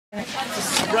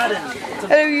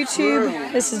Hello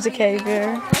YouTube, this is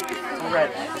Decavier.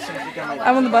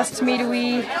 I'm on the bus to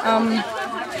Meadowee. We're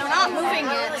not moving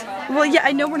it. Well, yeah,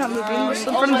 I know we're not moving. We're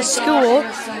still in front of the school.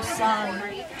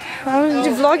 I'm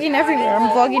vlogging everywhere. I'm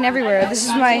vlogging everywhere. This is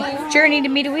my journey to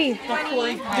Meadowee.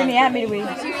 Journey at Meadowee.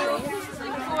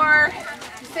 4,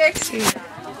 6,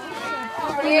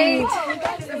 8,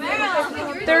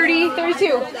 30, 32.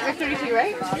 You're 32,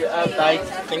 right? I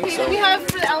think so. We have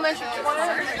for the elementary kids.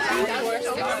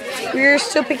 We're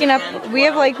still picking up.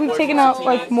 We've taken out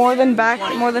like more than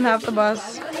half the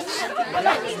bus.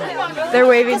 They're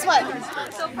waving. Guess what?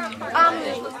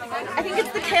 I think it's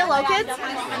the KLO kids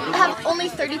have only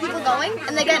 30 people going,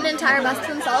 and they get an entire bus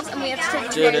to themselves, and we have to take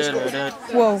it to various schools.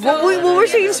 Whoa. Well, we're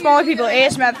taking smaller people.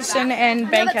 A.S. Matheson and Yeah,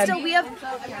 but Bankhead. still, we have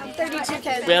 32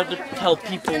 kids. We have to tell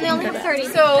people. And they only have 30.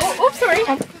 So, oops, sorry.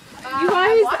 You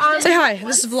guys, Say hi.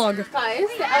 This is a vlog. guys,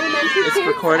 the elementary It's kids,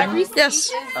 recording? every seat Yes.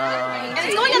 is, And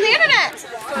it's going on the internet!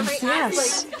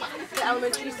 Yes. the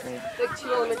elementary, like 2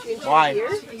 elementary and 2 Why? here.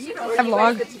 A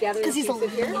vlog. Because he's a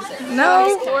here.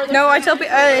 No. I tell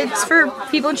people it's for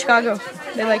people in Chicago.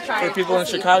 They like. For people in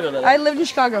Chicago, that I lived in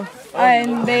Chicago,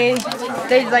 and they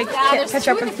like catch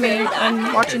up with me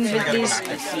and watching these.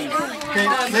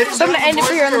 So I'm gonna end it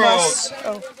for here on the bus.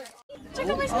 Oh.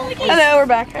 Hello, we're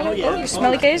back. Oh, your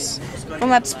smelly case. Well,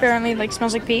 that's apparently like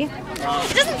smells like pee. It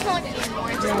doesn't smell like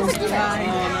pee anymore.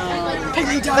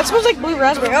 That smells like blue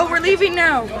raspberry. Oh, we're leaving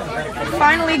now.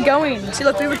 Finally going. See,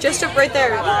 look, we were just up right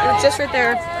there. We were just right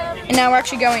there, and now we're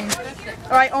actually going.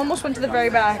 Oh, I almost went to the very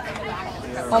back.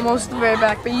 Almost the very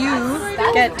back, but you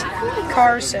get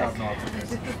car sick.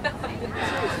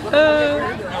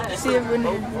 See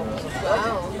everyone.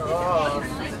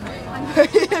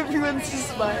 Everyone's just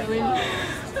smiling.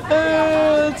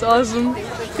 It's awesome.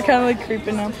 They're kind of like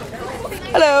creeping now.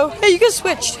 Hello. Hey, you guys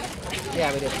switched.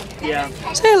 Yeah, we did. Yeah.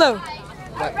 Say hello.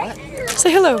 What?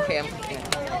 Say hello. Okay,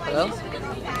 hello?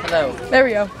 Hello. There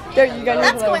we go. There you got your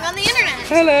That's hello. going on the internet.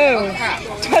 Hello.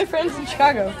 To my friends in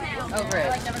Chicago. Oh,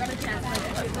 great.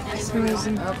 It's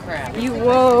amazing. Oh, crap. You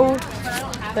whoa.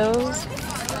 Hills.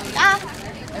 Ah.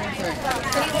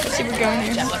 Let's see, we're going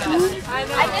here. I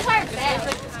just heard that.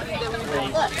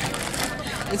 Look.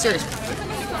 It's yours.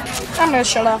 I'm gonna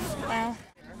shut off now.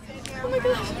 Oh my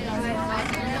gosh.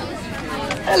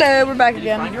 Hello, we're back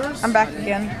again. I'm back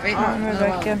again. We're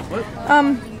back again.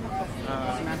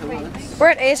 We're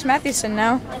at A.S. Matheson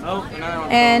now.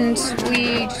 And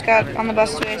we just got on the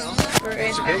bus to A.S.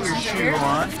 Matheson.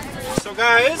 So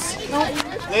guys,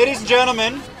 ladies and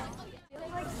gentlemen,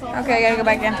 Okay, I gotta go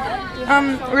back in.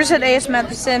 We're just at A.S.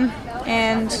 Matheson,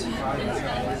 and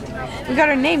we got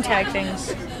our name tag things.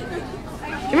 Do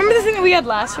you remember the thing that we had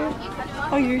last year?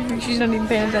 Oh, she's not even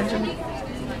paying attention.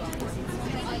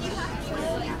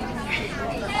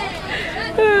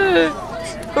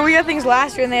 But we got things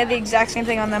last year, and they had the exact same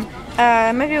thing on them.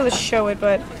 I might be able to show it,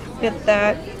 but get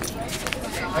that.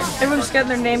 Everyone's getting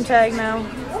their name tag now.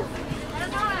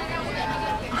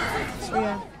 So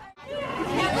yeah.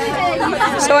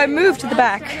 So I moved to the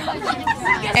back,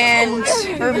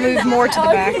 or moved more to the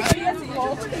back.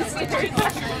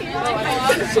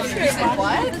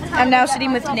 I'm now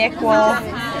sitting with Nick while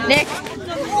Nick.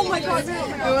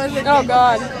 Oh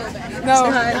God. No.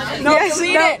 No. Yes,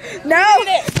 no.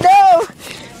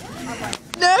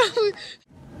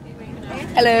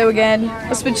 Hello again.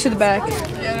 Let's switch to the back.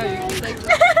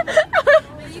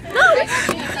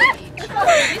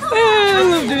 I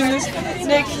love doing this.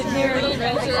 Nick, here.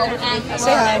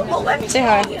 Say hi. Say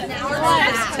hi.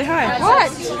 Say hi. What?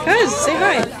 Guys, say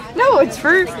hi. No, it's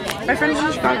for my friends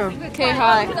in Chicago. Okay,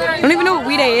 hi. I don't even know what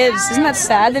We Day is. Isn't that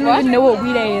sad? They don't even know what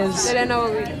We Day is. They don't know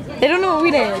what we do. They don't know what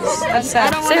We Day is. That's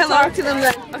sad. Say hello. Talk to them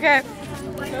then. Okay.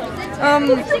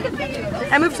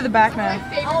 I moved to the back now.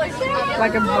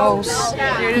 Like a boss.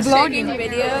 You're just taking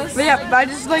videos. But yeah, I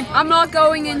just like. I'm not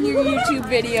going in your YouTube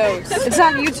videos. It's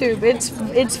not YouTube.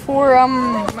 It's for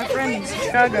my friends in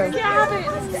Chicago.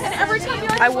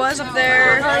 I was up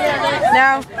there.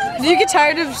 Now, did you get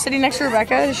tired of sitting next to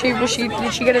Rebecca? Did she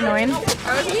get annoying? I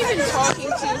wasn't even talking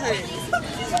to her.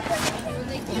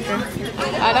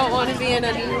 I don't want to be in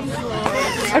any.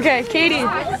 Okay, Katie.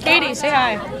 Katie, say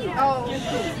hi.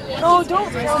 Oh,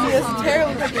 don't. It's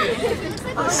terrible.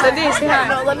 Cindy, say hi.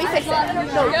 No, let me fix it.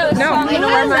 No. I'm gonna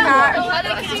wear my hat.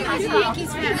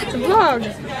 It's a vlog.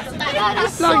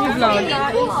 Vloggy vlog.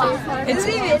 It's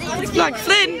vlog.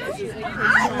 Flynn.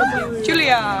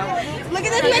 Julia. Look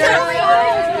at that picture.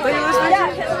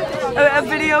 A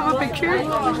video of a picture.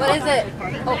 What is it?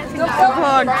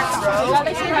 Vlog.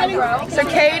 So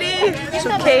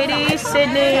Katie,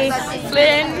 Sydney,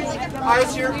 Flynn,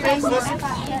 eyes to your face, listen.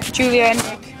 Julia, and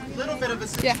Nick. A little bit of of a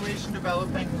situation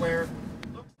developing where.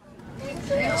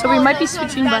 So we might be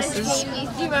switching buses again.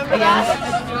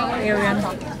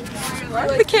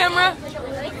 The camera.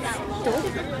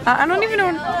 I don't even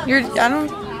know.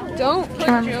 Don't put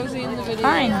Josie in the video.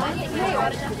 Fine.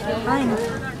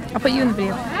 I'll put you in the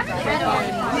video.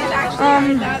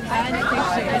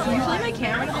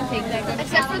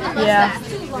 Except for the mustache. Yeah.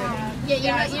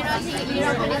 Yeah, you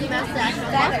don't put any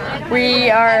mustache.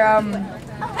 We are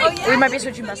we might be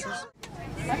switching buses.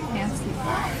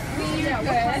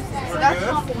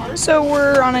 So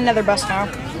we're on another bus now.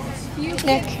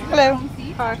 Nick, hello.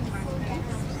 Hi.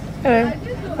 Hello.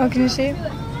 Oh, can you see it?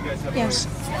 Yes.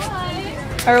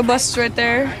 Our bus is right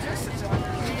there.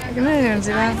 I can even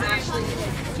see that.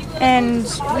 And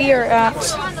we are at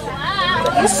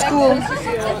the school.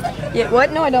 Yeah,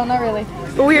 what? No, I don't, not really.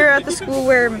 But we are at the school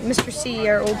where Mr. C,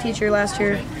 our old teacher last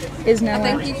year, is now I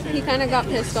at. think he kind of got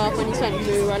pissed off when he sent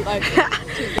you like.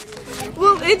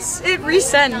 Well, it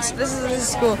resent. This is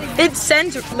school. It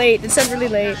sent late. It sent really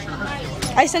late.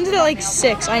 I sent it at like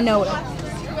 6. I know it.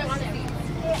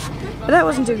 But that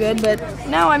wasn't too good. But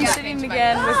now I'm sitting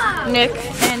again with Nick,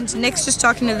 and Nick's just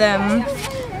talking to them,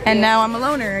 and now I'm a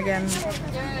loner again.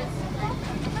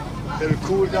 It'll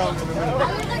cool down in a minute.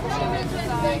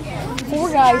 4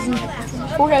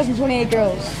 guys and 28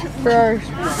 girls for our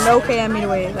no KM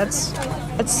meetaway. That's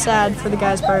sad for the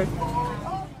guys' part.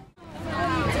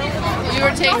 You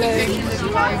were taking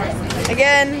pictures.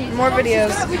 Again, more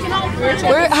videos.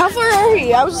 How far are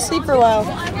we? I was asleep for a while.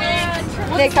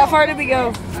 Nick, how far did we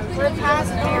go? We're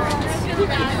past Merritt.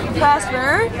 Past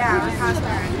Merritt? Yeah, we're past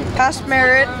Merritt. Past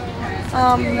Merritt.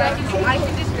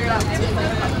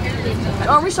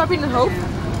 Are we stopping in Hope?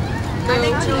 I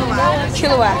think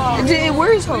Chilliwack.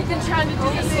 Where is Hope? This is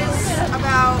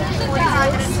about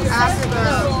 45 minutes after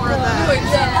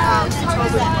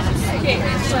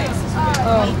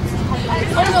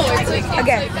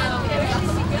Okay.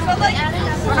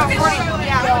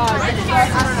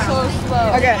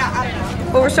 Okay.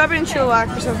 Well, we're stopping in Chilliwack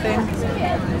for something.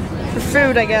 For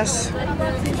food, I guess.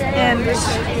 And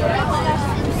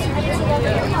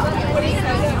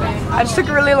I just took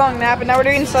a really long nap, and now we're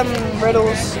doing some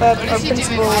riddles that our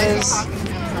principal is.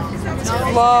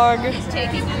 Vlog.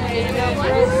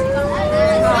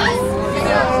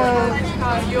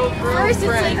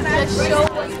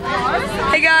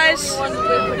 Hey guys.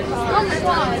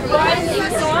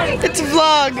 It's a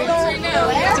vlog.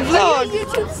 It's a vlog.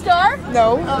 YouTube star?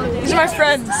 No. These are my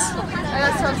friends.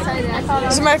 That's so excited. I thought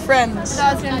These are my friends.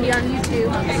 I was gonna be on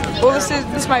YouTube. Well,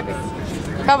 this might be.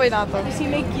 Probably not though. Does he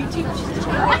make YouTube?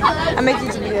 I make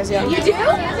YouTube videos, yeah. You do?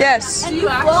 Yes. And you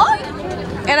vlog?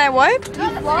 And I what? You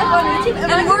vlog on YouTube?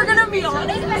 And we're gonna be on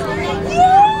it?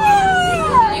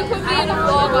 You could be in a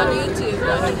vlog on YouTube.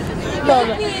 No,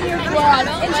 no.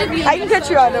 I can catch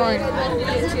you out, don't worry.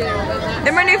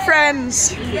 They're my new friends.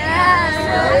 Hey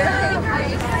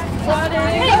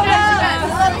guys!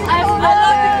 I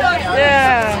love the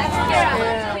Yeah.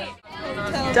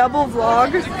 Double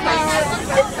vlog.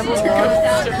 Double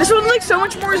vlog. This one's like so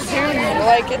much more zoomed.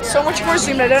 Like it's so much more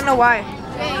zoomed. I don't know why.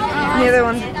 And the other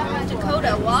one.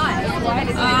 Dakota, why?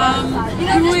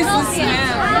 Who is this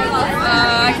man?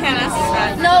 I can't ask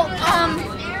that. No,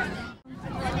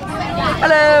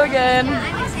 Hello again.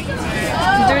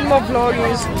 I'm doing more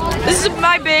vloggers. This is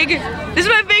my big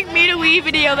meet-a-wee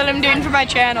video that I'm doing for my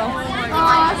channel.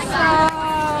 awesome.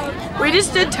 We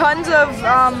just did tons of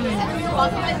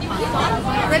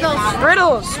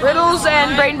riddles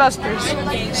and brain busters.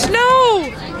 Snow.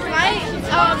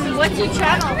 What's your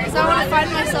channel? Because I want to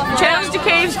find myself on Channels to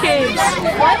Caves.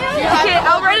 What? Okay,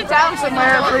 I'll write it down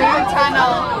somewhere for you.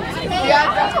 Channel.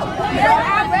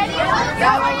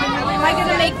 Am I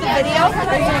gonna make the video? Or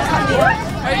are you gonna cut me out?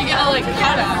 Are you gonna like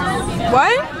cut us?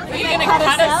 What? Are you gonna cut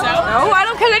us out? No, I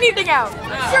don't cut anything out.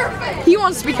 He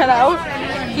wants to be cut out.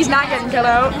 He's not getting cut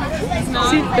out.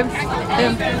 See, him.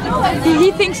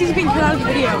 He thinks he's being cut out of the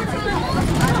video.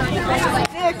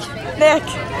 Nick.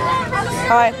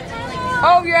 Hi.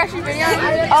 Oh, you're actually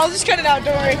videoing? I'll just cut it out,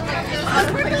 don't worry.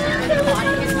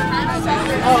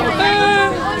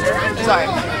 Sorry.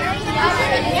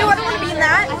 Ew, I don't want to be in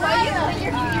that.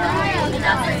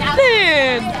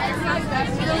 Dude.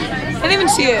 I didn't even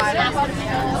see it.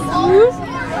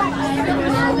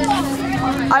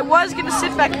 I was gonna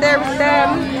sit back there with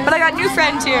them, but I got new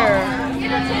friends here.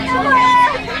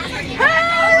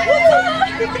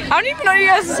 I don't even know you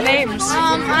guys' names.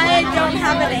 I don't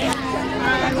have a name.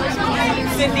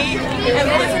 Cindy and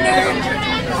listener.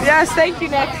 Yes, thank you,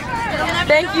 Nick.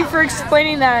 Thank you for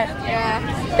explaining that. Yeah.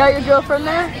 Got your girlfriend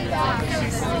there?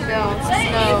 No.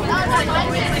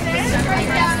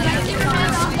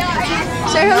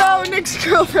 Say hello, Nick's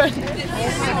girlfriend.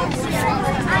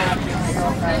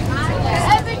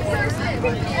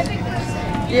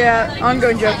 Yeah,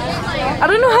 ongoing joke. I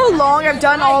don't know how long I've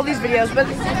done all these videos, but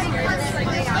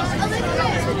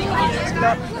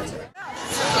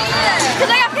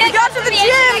Because I got picked. we got to the gym.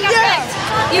 Yeah.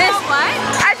 You know what?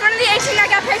 I was one of the 18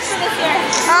 that got picked for this year.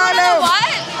 I know. What?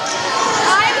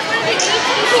 I was one of the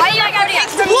 18 Why you got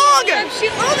picked for Vlog.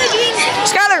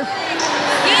 Skylar.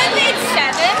 You in grade 7?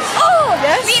 Oh,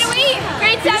 yes. We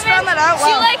grade 7. just found that out. She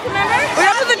Wow. like, remember? We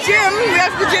got to the gym. We got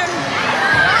to the gym.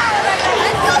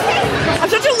 I'm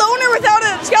such a loner without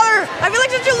it, Skylar. I feel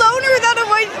like such a loner without a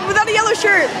yellow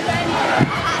shirt.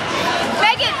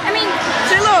 Megan, I mean,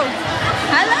 Say hello.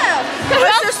 hello. Who My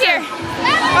else is sister. here?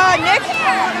 Nick.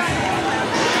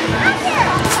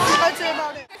 That's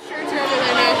about it.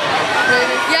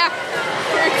 Yeah.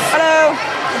 Hello.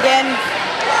 Again.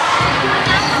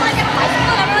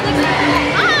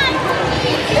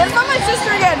 It's not my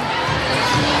sister again.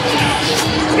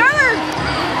 Skylar.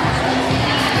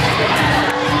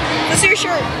 Let's see your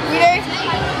shirt. We day.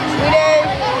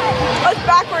 Oh, it's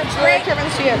backwards. Right? I can't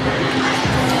really see it.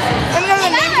 Let me know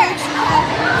the name tags.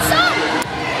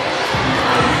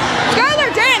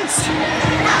 Skylar, dance.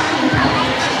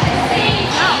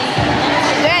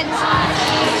 Dance.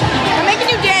 I'm making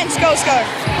you dance. Go, Skylar.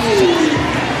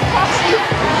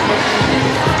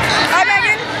 Hi,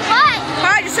 Megan. What?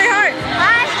 Hi, just say hi.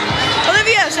 Hi.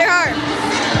 Olivia, say hi.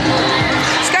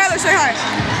 Skylar, say hi.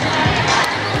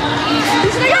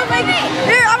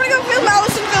 Here, I'm gonna go film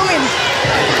Allison filming.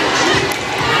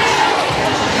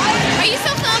 Are you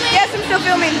still filming? Yes, I'm still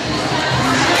filming.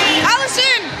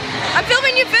 Allison, I'm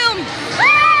filming you film. Wait.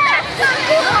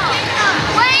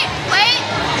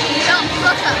 No,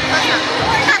 close up.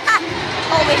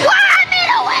 Oh, wait. What? I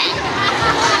made a win!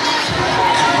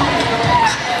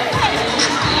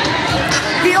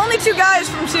 The only two guys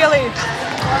from CLE.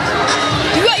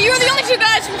 You're the only two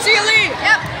guys from CLE.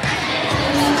 Yep.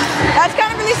 That's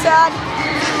kind of really sad.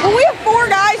 Well, we have 4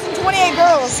 guys and 28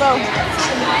 girls, so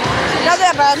not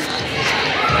that bad.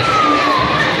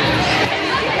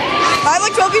 I have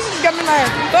like 12 pieces of gum in my hair.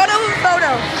 Photo.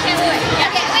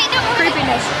 Okay, wait, no.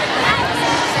 Creepiness.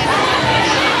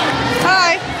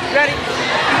 Hi. Ready?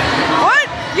 What?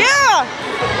 Yeah.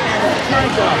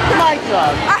 My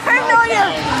God. I have no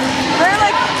idea. They're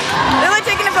like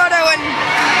taking a photo and.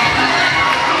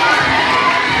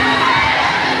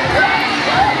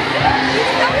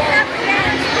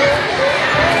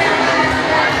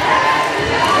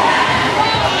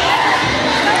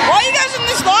 Why are you guys in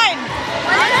this line?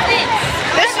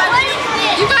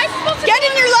 You guys supposed to get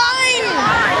in your line.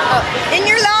 In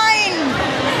your line.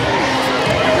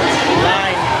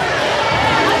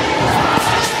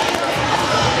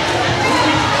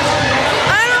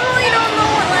 I really don't know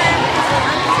what line.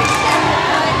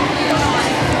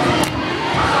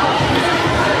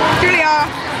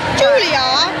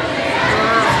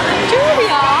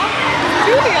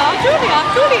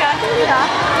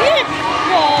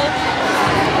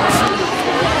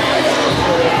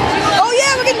 Oh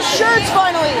yeah, we're getting shirts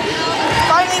finally.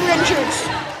 Finally we're getting shirts.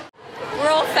 We're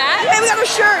all fat? Hey, we got our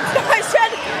shirts. I said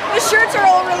the shirts are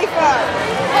all really fat.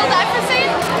 Oh, that for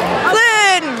sale?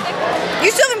 Lynn!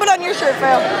 You still haven't put on your shirt,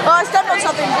 Phil. Oh, I stepped on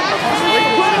something.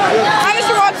 Hi,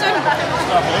 Mr. Watson.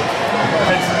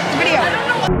 Video.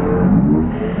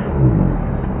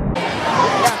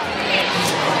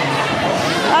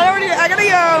 I gotta go.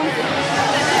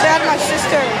 Say hi to my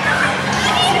sister.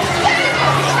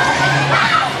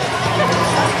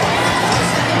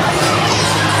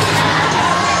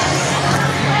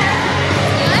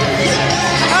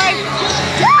 Hi.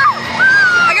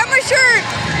 I got my shirt.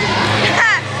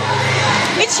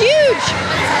 It's huge.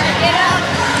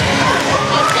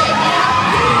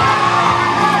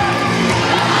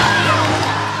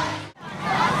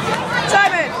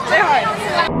 Simon, say hi.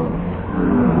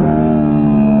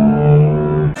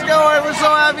 Let's go. We're so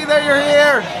happy that you're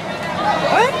here.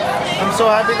 What? I'm so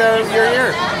happy that you're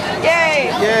here. Yay.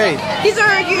 Yay. He's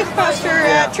our youth pastor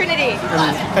at Trinity.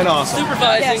 And awesome.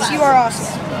 Supervising. Yes, you are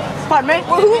awesome. Pardon me?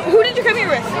 Well, who did you come here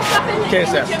with?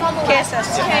 KSS.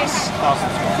 KSS. Awesome.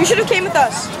 You should have came with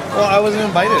us. Well, I wasn't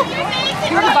invited.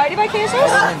 You were invited by KSS? I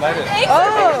wasn't invited.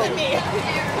 Oh.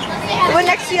 Well,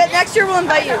 next year we'll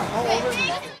invite you.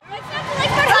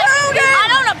 I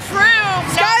don't approve.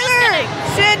 Skylar!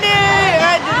 Sydney!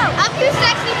 I'm too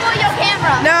sexy for your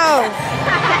camera. No.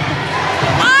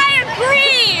 I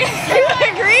agree. You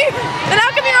agree? Then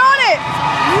how come you're on it?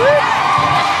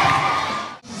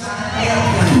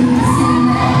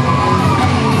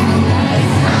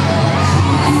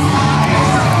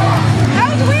 That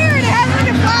was weird. It has like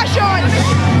a flash on.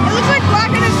 It looks like black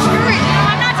on his screen.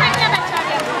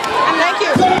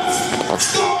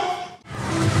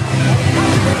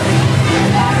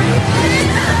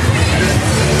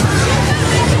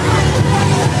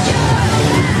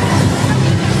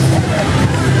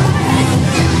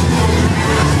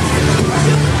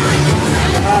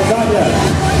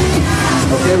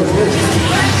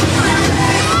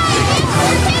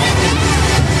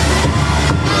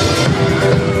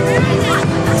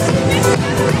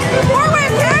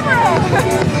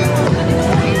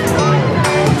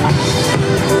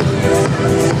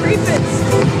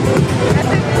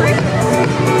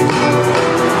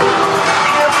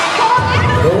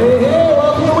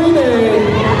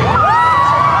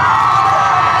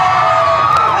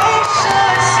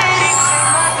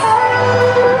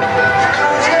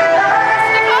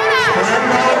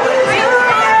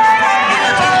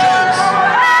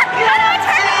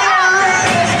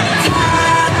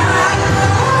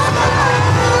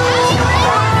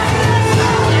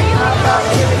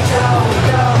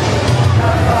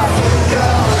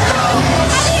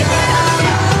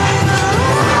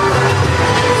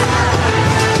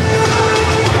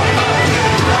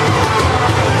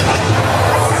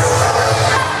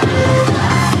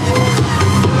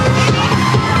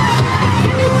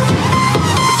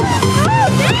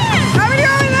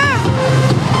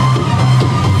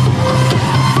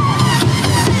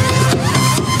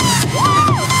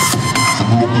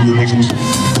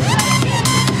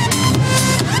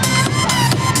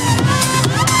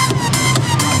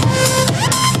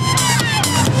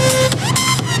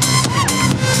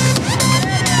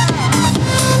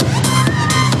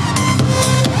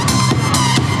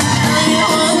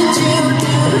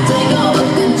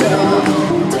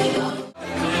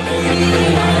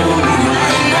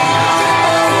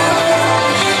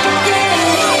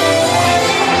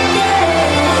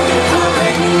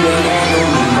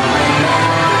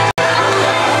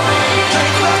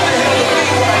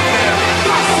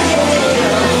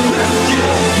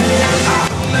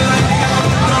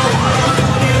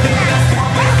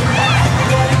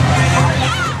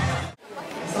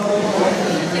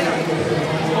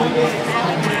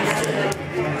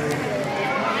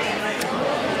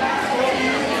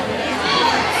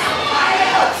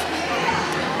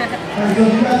 Hey!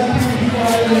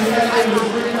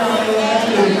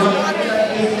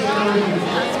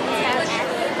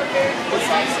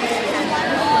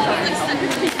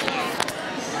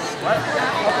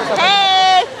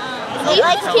 Do you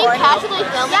like keep casually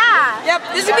filming? Yeah. Yep,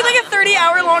 this is gonna be like a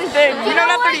 30-hour-long thing. You know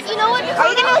what? You know what? Are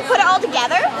you gonna like put it all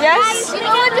together? Yes. You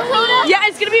know what, Dakota? Yeah,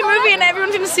 it's gonna be a movie and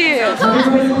everyone's gonna see it. Dakota,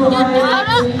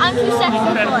 I'm too sexy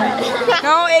for it.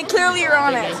 No, clearly you're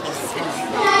on it.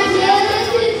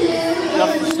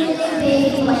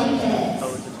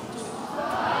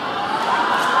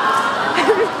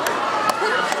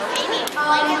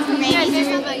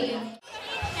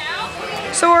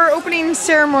 So our opening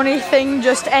ceremony thing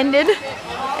just ended,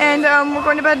 and we're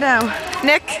going to bed now.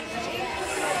 Nick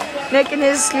in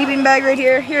his sleeping bag right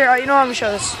here. Here, you know what, I'm gonna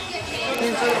show this.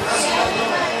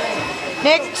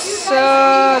 Nick's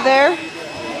there,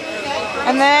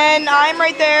 and then I'm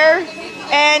right there,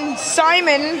 and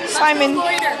Simon.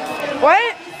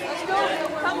 What?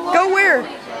 Go where?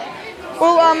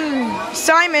 Well,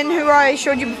 Simon, who I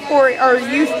showed you before, our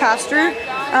youth pastor,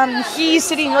 he's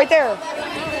sitting right there,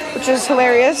 which is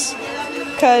hilarious,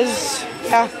 because,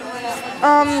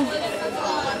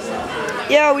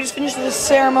 yeah, we just finished the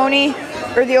ceremony,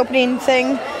 or the opening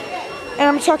thing, and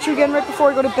I'm going to talk to you again right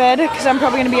before I go to bed, because I'm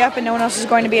probably going to be up and no one else is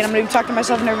going to be, and I'm going to be talking to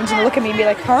myself and everyone's going to look at me and be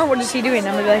like, huh, what is he doing? And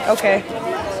I'm going to be like, okay.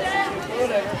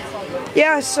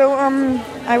 Yeah, so,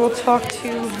 I will talk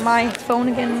to my phone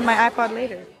again, my iPod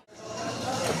later.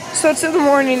 So it's in the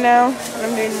morning now, and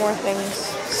I'm doing more things.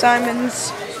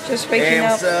 Simon's just waking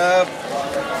up.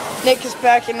 Nick is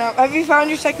packing up. Have you found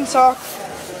your second sock?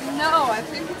 No, I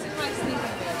think it's in my sleeping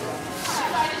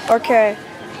bag. Okay.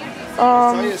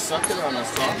 you suck it on us,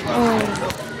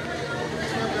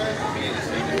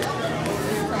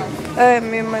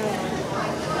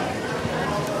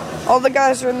 All the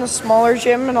guys are in the smaller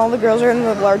gym, and all the girls are in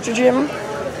the larger gym.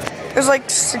 There's like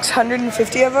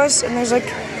 650 of us, and there's like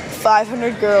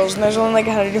 500 girls, and there's only like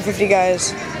 150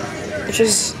 guys, which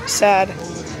is sad.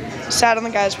 Sad on the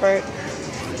guys' part.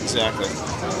 Exactly.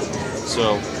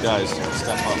 So, guys,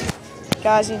 step up.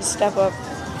 Guys need to step up.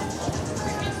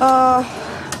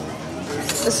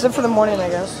 This is it for the morning, I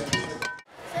guess.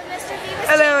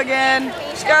 Hello again,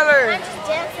 Skylar.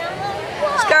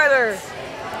 Skylar.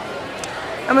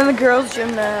 I'm in the girls'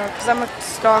 gym now because I'm a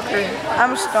stalker.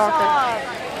 I'm a stalker.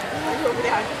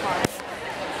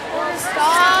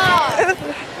 Stop.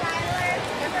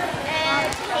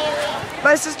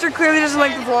 My sister clearly doesn't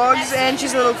like the vlogs, and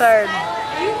she's a little tired.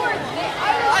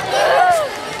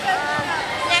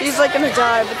 She's like gonna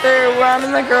die, but I'm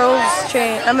in the girls'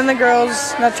 I'm in the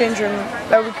girls' not change room.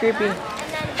 That would be creepy.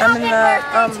 I'm in the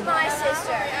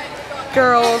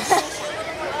girls'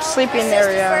 sleeping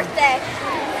area.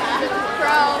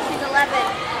 Bro, she's 11.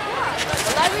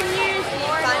 11 years.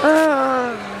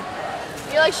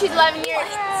 You're like, she's 11 years.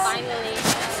 Finally.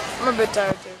 I'm a bit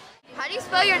tired too. How do you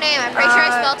spell your name? I'm pretty sure I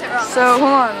spelled it wrong. So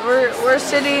hold on, we're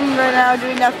sitting right now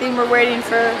doing nothing. We're waiting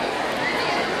for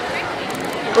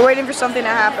something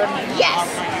to happen. Yes.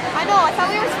 I know. I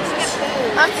thought we were supposed to get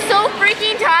food. I'm so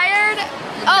freaking tired.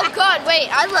 Oh God,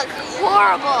 wait. I look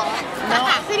horrible. No.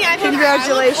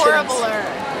 Congratulations. I look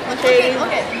horrible. Katie.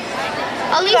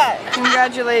 At least.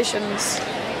 Congratulations.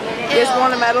 You guys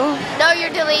want a medal? No,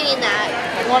 you're deleting that.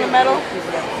 You want a medal?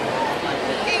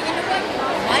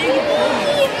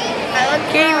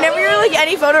 Okay, whenever you're like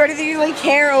any photo or anything, you like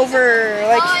hair over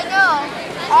like. Oh, I know.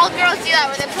 All girls do that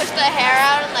where they push the hair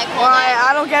out and like hold Why? it.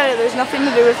 I don't get it. There's nothing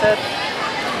to do with it.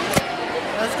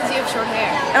 That's because you have short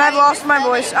hair. And I've lost my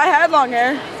voice. I had long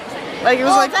hair. Like it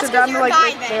was like that's down 'cause to you're like a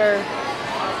guy right there.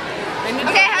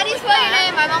 Okay, how do you spell your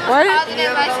name? I'm almost What?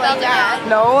 positive I spelled it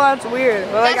wrong. No, that's weird.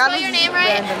 But like Did I I'm spell your just name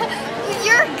right? random.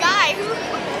 You're a guy.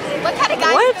 What kind of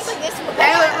guy What? is like this?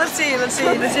 Hey, let's see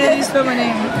how you spell my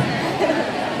name.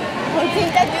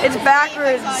 It's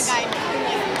backwards.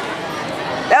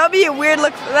 That would be a weird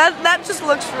look. That just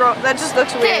looks wrong. That just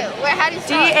looks weird. Where? How do you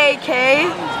spell it? O-D-A.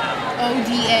 D-A-K-O-D-A.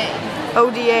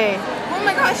 Oh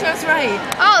my gosh, I was right.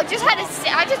 Oh, just had a C.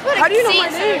 I just put a How do you know C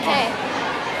my instead of name? K.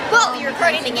 Well, you're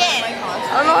recording again.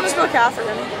 I don't know how to spell Catherine.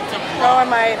 No, I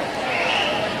might.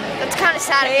 That's kind of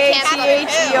sad if you can't spell it.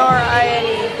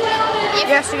 A-T-H-E-R-I-N-E.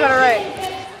 Yes, you got it right.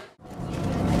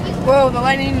 Whoa, the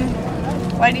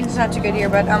lighting's not too good here,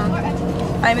 but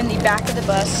I'm in the back of the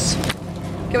bus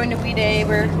going to We Day.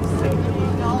 We're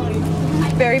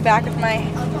very back with my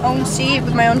own seat.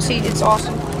 It's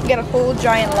awesome. We got a whole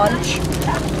giant lunch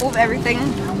full of everything.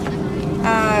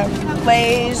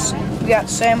 Plays, we got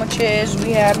sandwiches,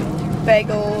 we had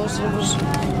bagels, it was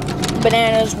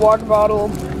bananas, water bottle,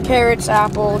 carrots,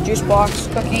 apple, juice box,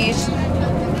 cookies.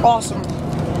 Awesome.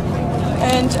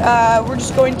 and we're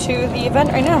just going to the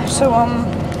event right now. So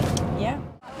yeah.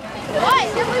 What?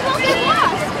 Then we won't get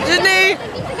lost. Disney. Be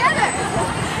together.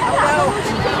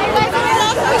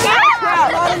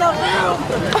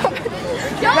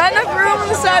 Not enough room on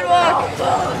the sidewalk.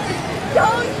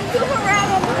 Don't move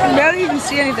around on the road. I barely even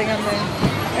see anything on there.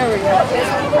 There we go.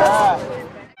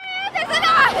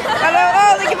 Hello.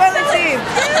 Oh, they can finally see.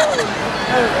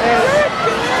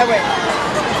 Oh wait.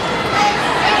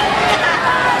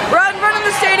 We're out in front of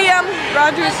the stadium,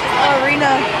 Rogers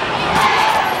Arena.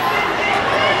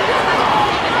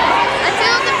 Let's do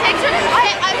the pictures.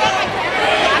 I got my camera.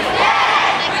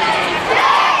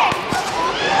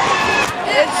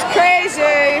 It's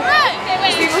crazy.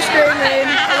 There's people screaming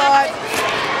a lot.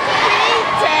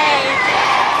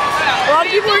 A lot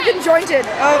of people are conjointed.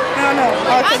 Oh, no.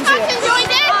 Oh, I couldn't see it.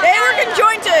 Conjoined. They were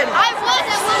conjointed. I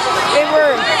wasn't. They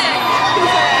were.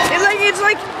 It's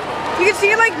like, you can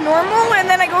see it like normal, and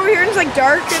then I go over here and it's like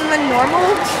dark and then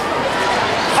normal.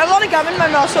 I have a lot of gum in my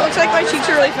mouth, so it looks like my cheeks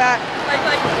are really fat.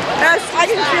 Yes, I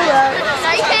can feel that.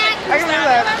 No, you can't. I can feel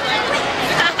that.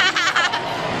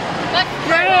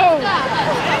 No.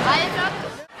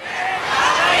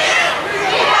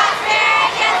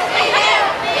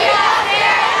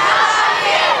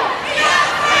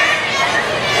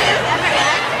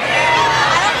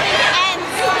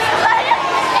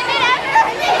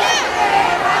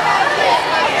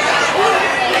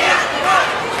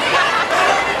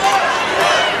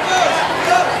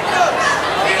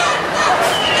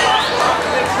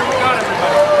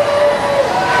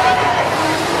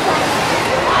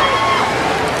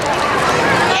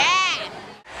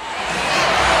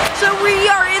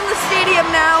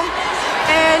 Now,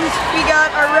 and we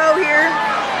got our row here.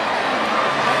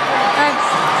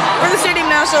 We're in the stadium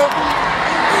now, so it's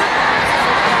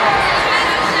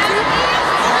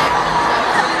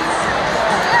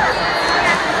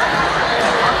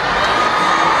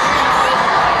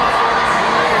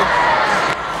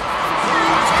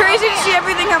crazy to see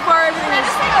everything, how far everything is.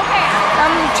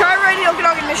 Try writing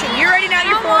Okanagan Mission. You're writing out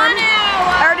your form.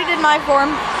 I already did my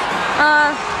form.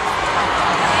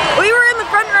 We were in the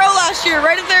front row last year,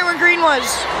 right up there where green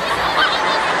was.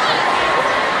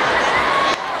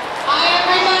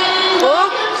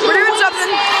 Oh, we're doing something.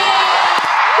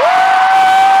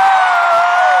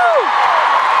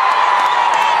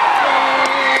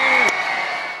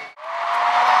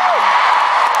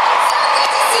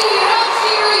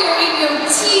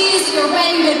 You're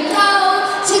ready to go.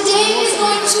 Today is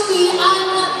going to be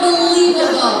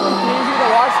unbelievable.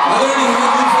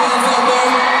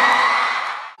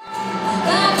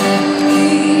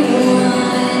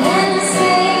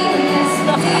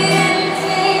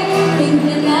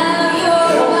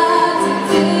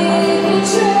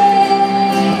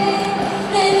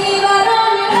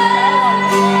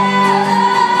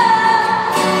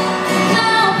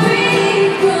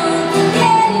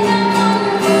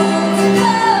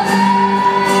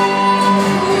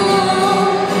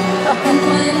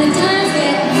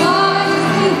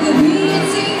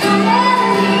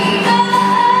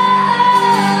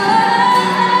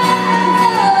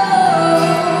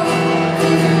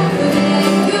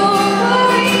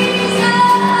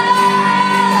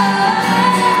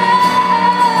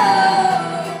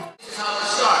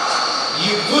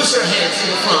 Push your hands to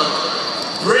the front,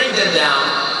 bring them down,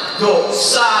 go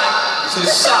side to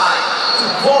side to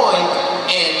point,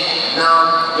 and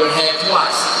nod your head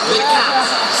twice. The count,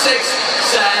 6,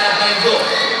 7, go.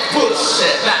 Push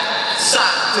it back,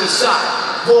 side to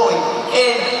side, point,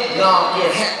 and nod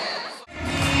your head.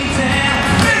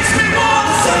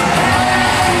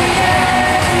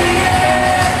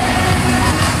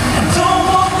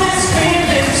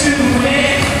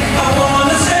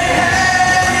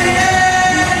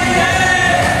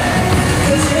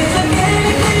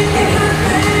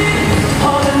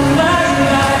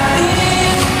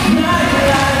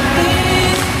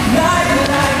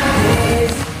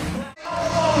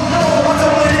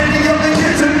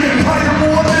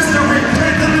 Mystery,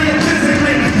 mentally and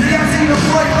physically.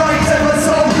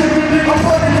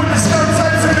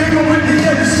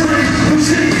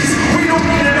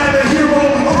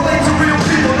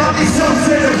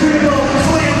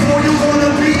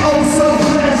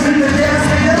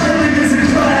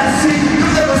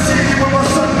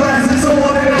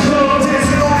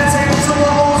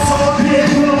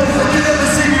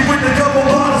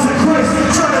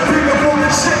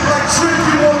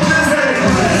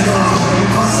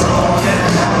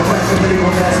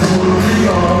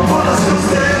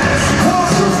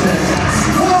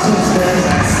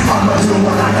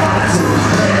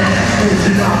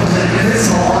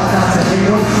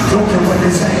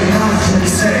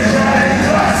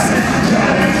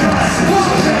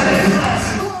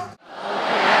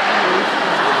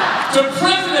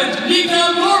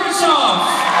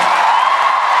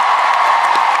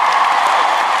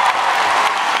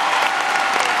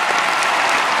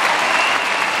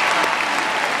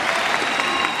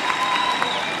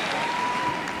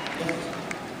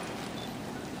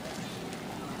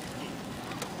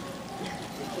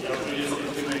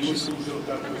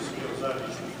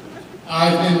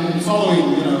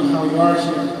 how you are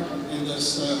here in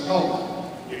this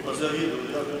hall.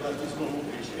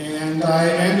 And I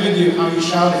envied you how you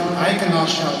shouted. I cannot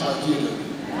shout like you do.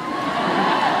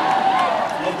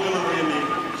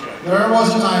 There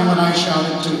was a time when I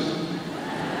shouted too.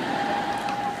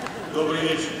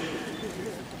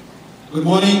 Good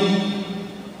morning,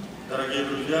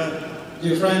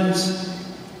 dear friends.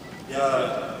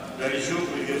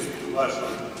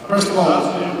 First of all,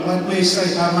 let me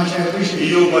say how much I appreciate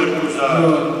your group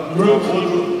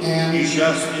and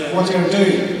what you're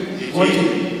doing, working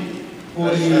for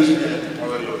the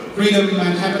freedom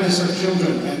and happiness of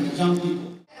children and young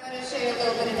people. I'm going to show you a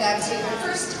little bit of that too. But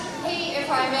first, hey, if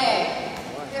I may,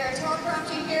 there are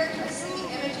teleprompting here. Can you see the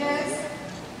images?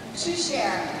 To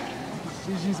share.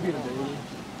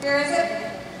 Where is it?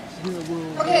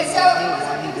 Okay, so it was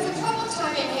a troubled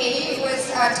time in Haiti. It was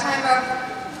a time of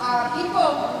people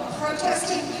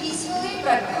protesting peacefully,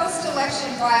 but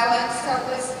post-election violence. So it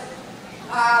was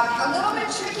a little bit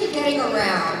tricky getting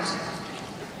around.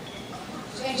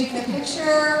 Changing the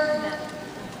picture,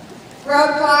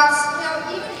 roadblocks. Now,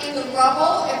 even in the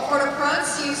rubble at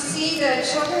Port-au-Prince, you see the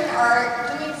children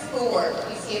are doing schoolwork.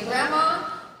 You see a grandma.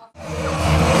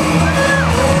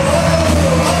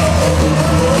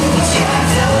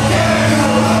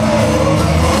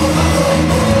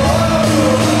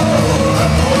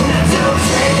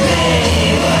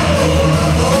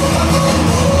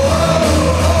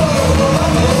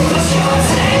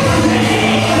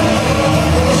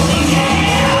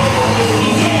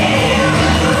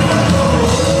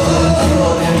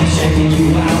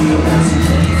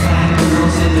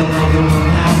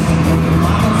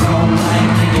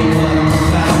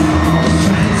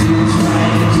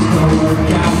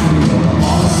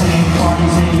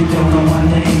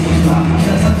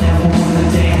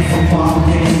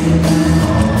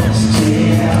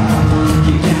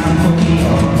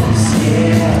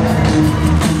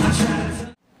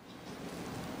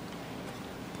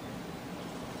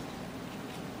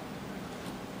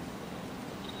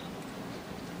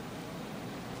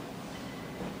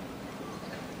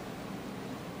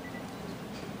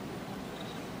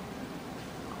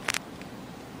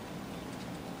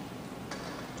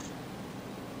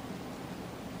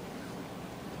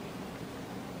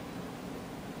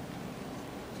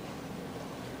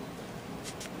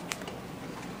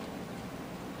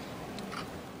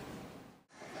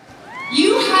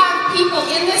 You have people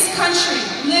in this country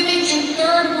living in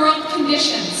third world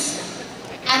conditions.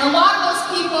 And a lot of those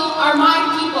people are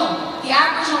my people, the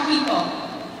Aboriginal people.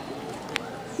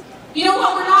 You know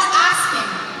what? We're not asking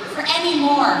for any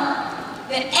more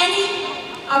than any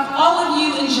of all of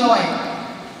you enjoy.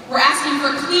 We're asking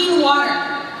for clean water,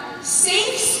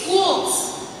 safe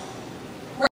schools.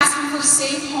 We're asking for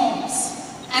safe homes.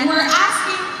 And we're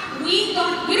asking, we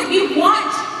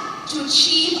want to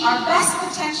achieve our best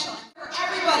potential for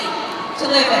everybody to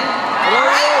live in. All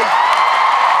right?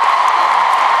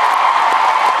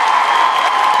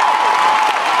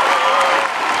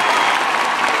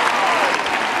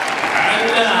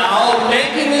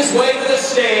 Making his way to the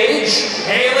stage,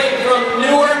 hailing from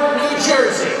Newark, New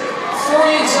Jersey,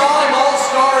 three-time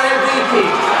All-Star MVP.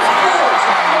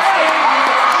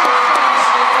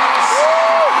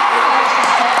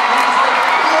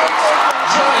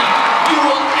 Johnny, you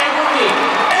will never meet.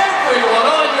 Everyone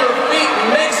on your feet,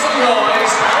 make some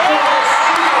noise.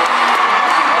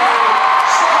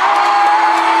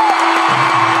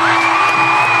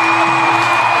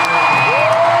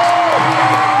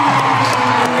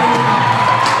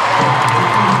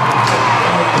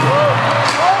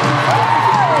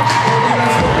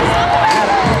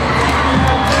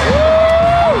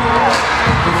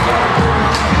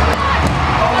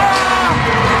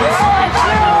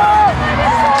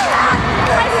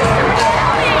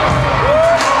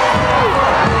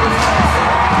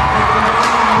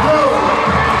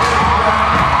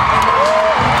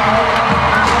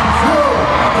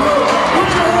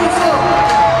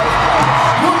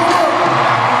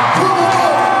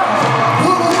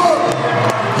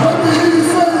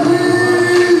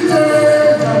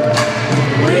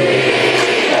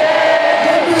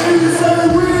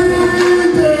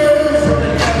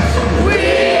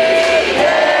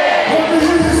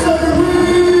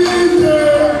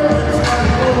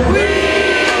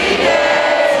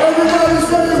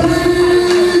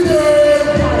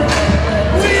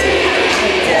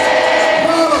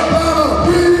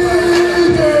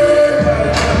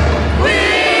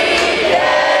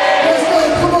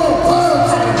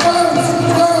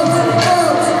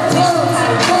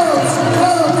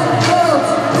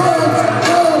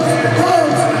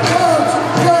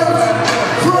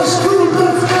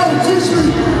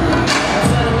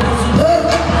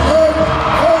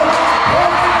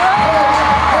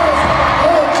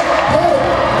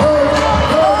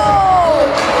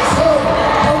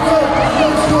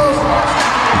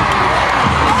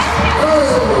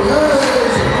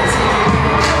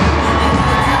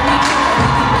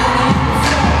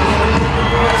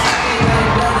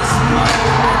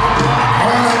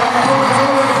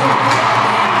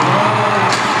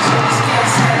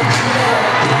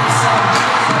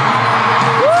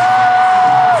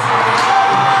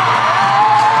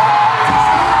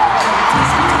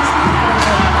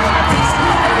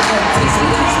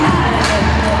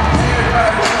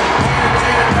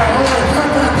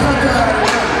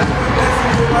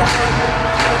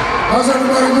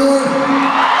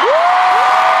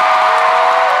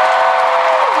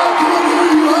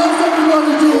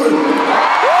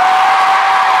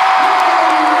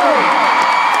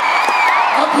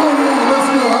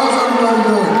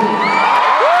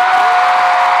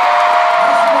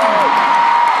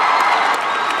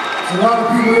 A lot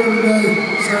of people here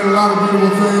today said a lot of beautiful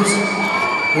things.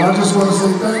 And I just want to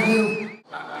say thank you.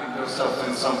 Wrapping yourself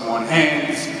in someone's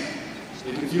hands,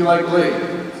 it can feel like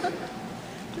blade.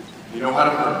 You know how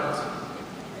to hurt.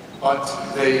 But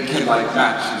they can light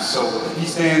matches, so he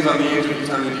stands on the edge of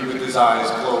eternity with his eyes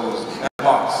closed and a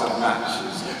box of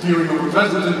matches. Peering over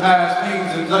present and past,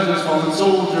 kings and judges, fallen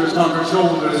soldiers, conquered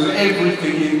shoulders, and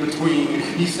everything in between.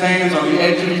 He stands on the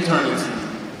edge of eternity,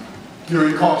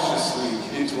 peering cautiously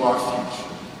into our future.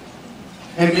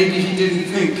 And maybe he didn't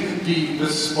think be the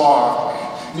spark.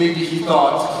 Maybe he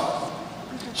thought,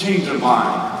 change your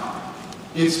mind,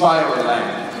 inspire a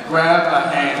land, grab a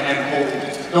hand and hold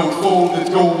it. Don't fold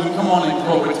it, golden, come on and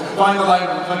grow it. Find the light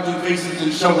reflecting faces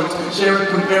and show it. Share it,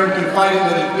 compare it, confide it,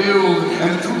 let it build.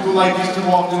 And the truth will light these too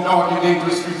often dark and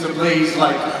dangerous streets ablaze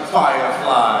like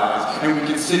fireflies. And we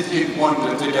can sit in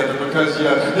wonder together because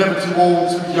you're never too old,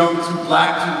 too young, too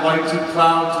black, too white, too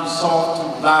proud, too soft,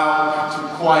 too loud, too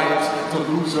quiet, to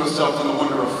lose yourself in the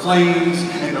wonder of flames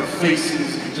and of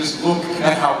faces. Just look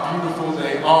at how beautiful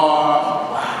they are.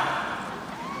 Wow.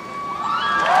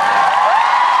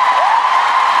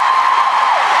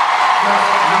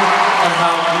 And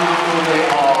how beautiful they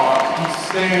are. He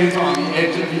stands on the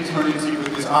edge of eternity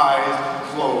with his eyes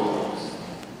closed.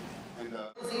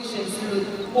 Through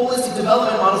holistic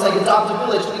development models like Adopt a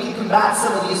Village, we can combat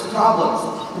some of these problems.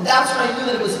 And that's when I knew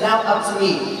that it was now up to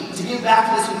me to give back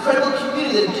to this incredible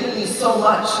community that had given me so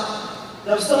much.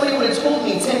 Now, if somebody would have told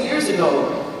me 10 years ago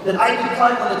that I could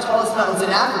climb one of the tallest mountains in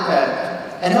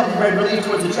Africa and help provide relief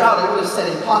towards a drought, I would have said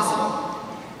impossible.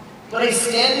 But I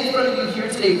stand in front of you here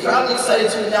today, proudly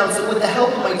excited to announce that with the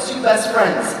help of my two best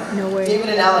friends, David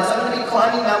and Alex, I'm going to be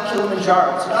climbing Mount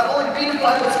Kilimanjaro to not only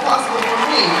redefine what's possible for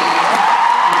me,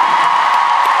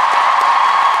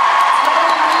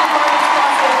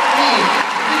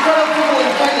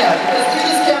 because through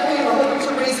this campaign we're hoping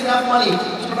to raise enough money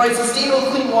to provide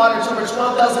sustainable clean water to over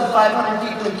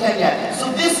 12,500 people in Kenya. So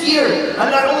this year,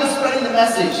 I'm not only spreading the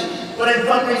message, but I'm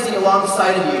fundraising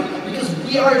alongside of you, because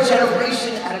we are a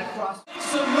generation at a crossroads. Make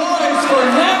some noise for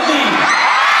Natalie!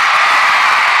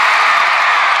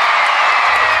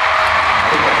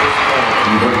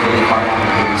 We worked really hard on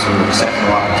getting some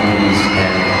exceptional opportunities,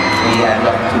 and we had the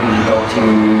opportunity to go to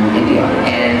India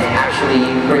and actually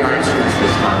bring our instruments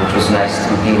this time, which was nice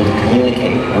to be able to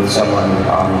communicate with someone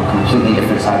on a completely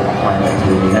different side of the planet.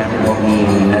 We never know me,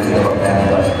 we never know about them,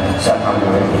 but somehow we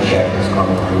were able to share this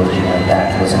common religion, and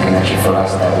that was a connection for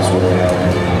us that was really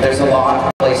There's a lot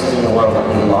of places in the world that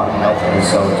need a lot of help, and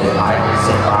so to sit by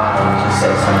and just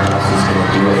say someone else is going to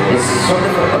do it, it's sort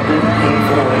of a really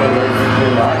painful way to live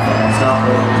your life, and it's not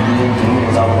what being human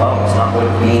is all about. It's not what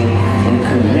being in the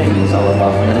community is all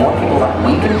about. And the more people that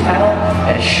we can tell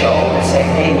and show and say,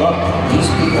 hey, look, these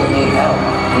people need help,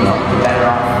 you know, the better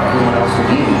off everyone else will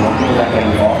be. The more people that get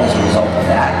involved as a result of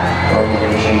that, the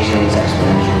organization is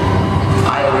exponential.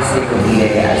 I always think of VA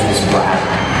as this graph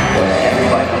where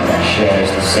everybody that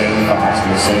shares the same thoughts and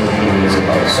the same opinions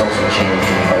about social change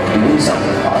and about doing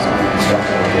something positive and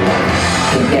constructive with their life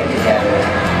can get together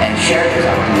and share those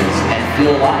ideas and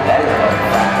feel a lot better about the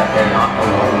fact that they're not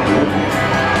alone doing it.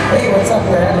 Hey, what's up,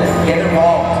 man? Get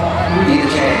involved.